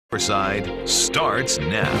Side starts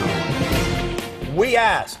now. We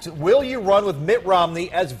asked, will you run with Mitt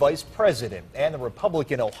Romney as vice president? And the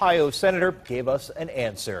Republican Ohio senator gave us an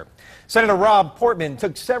answer. Senator Rob Portman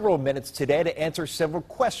took several minutes today to answer several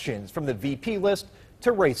questions from the VP list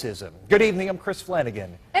to racism. Good evening, I'm Chris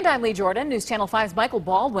Flanagan. And I'm Lee Jordan. News Channel 5's Michael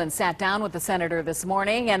Baldwin sat down with the senator this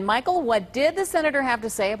morning. And Michael, what did the senator have to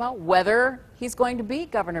say about whether he's going to be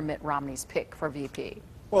Governor Mitt Romney's pick for VP?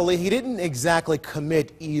 Well, Lee, he didn't exactly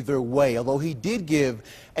commit either way, although he did give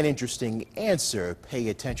an interesting answer. Pay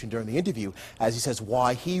attention during the interview as he says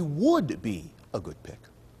why he would be a good pick.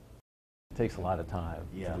 It takes a lot of time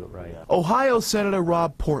to do it right. Ohio Senator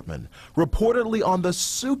Rob Portman, reportedly on the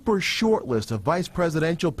super short list of vice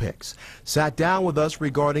presidential picks, sat down with us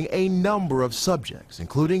regarding a number of subjects,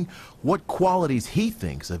 including what qualities he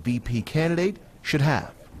thinks a VP candidate should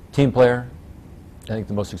have. Team player. I think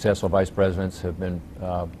the most successful vice presidents have been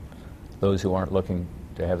those who aren't looking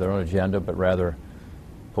to have their own agenda, but rather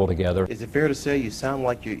pull together. Is it fair to say you sound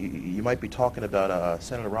like you might be talking about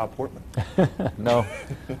Senator Rob Portman? No,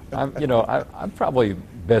 I'm probably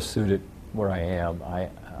best suited where I am.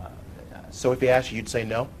 So if he asked you, you'd say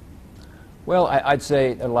no? Well, I'd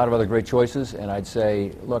say a lot of other great choices, and I'd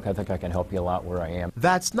say, look, I think I can help you a lot where I am.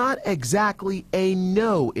 That's not exactly a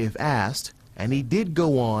no if asked, and he did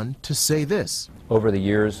go on to say this. Over the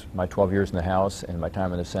years, my 12 years in the House and my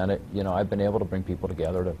time in the Senate, I've been able to bring people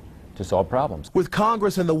together to solve problems. With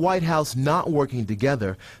Congress and the White House not working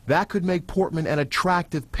together, that could make Portman an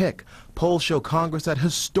attractive pick. Polls show Congress at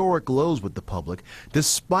historic lows with the public.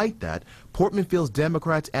 Despite that, Portman feels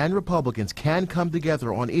Democrats and Republicans can come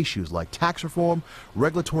together on issues like tax reform,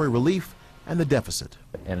 regulatory relief, and the deficit.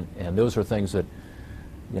 And those are things that,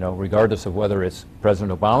 regardless of whether it's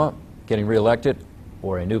President Obama getting reelected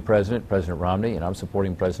or a new president, President Romney, and I'm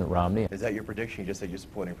supporting President Romney. Is that your prediction? You just said you're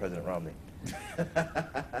supporting President Romney.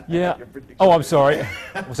 Yeah. Oh, I'm sorry.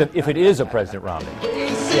 If it is a President Romney.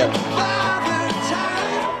 Yeah.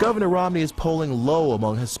 Governor Romney is polling low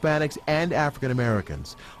among Hispanics and African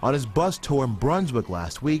Americans. On his bus tour in Brunswick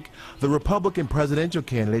last week, the Republican presidential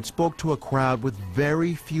candidate spoke to a crowd with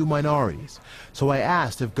very few minorities. So I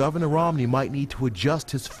asked if Governor Romney might need to adjust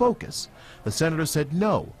his focus. The senator said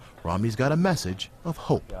no. Romney's got a message of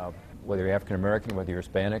hope. Whether you're African American, whether you're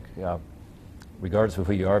Hispanic, regardless of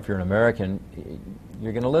who you are, if you're an American,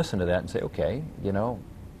 you're going to listen to that and say, okay,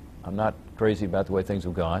 I'm not crazy about the way things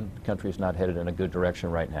have gone. The country is not headed in a good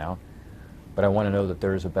direction right now, but I want to know that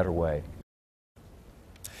there is a better way.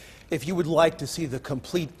 If you would like to see the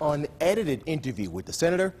complete unedited interview with the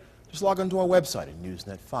senator, just log on to our website at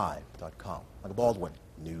newsnet5.com. Michael Baldwin,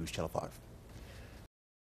 News Channel 5.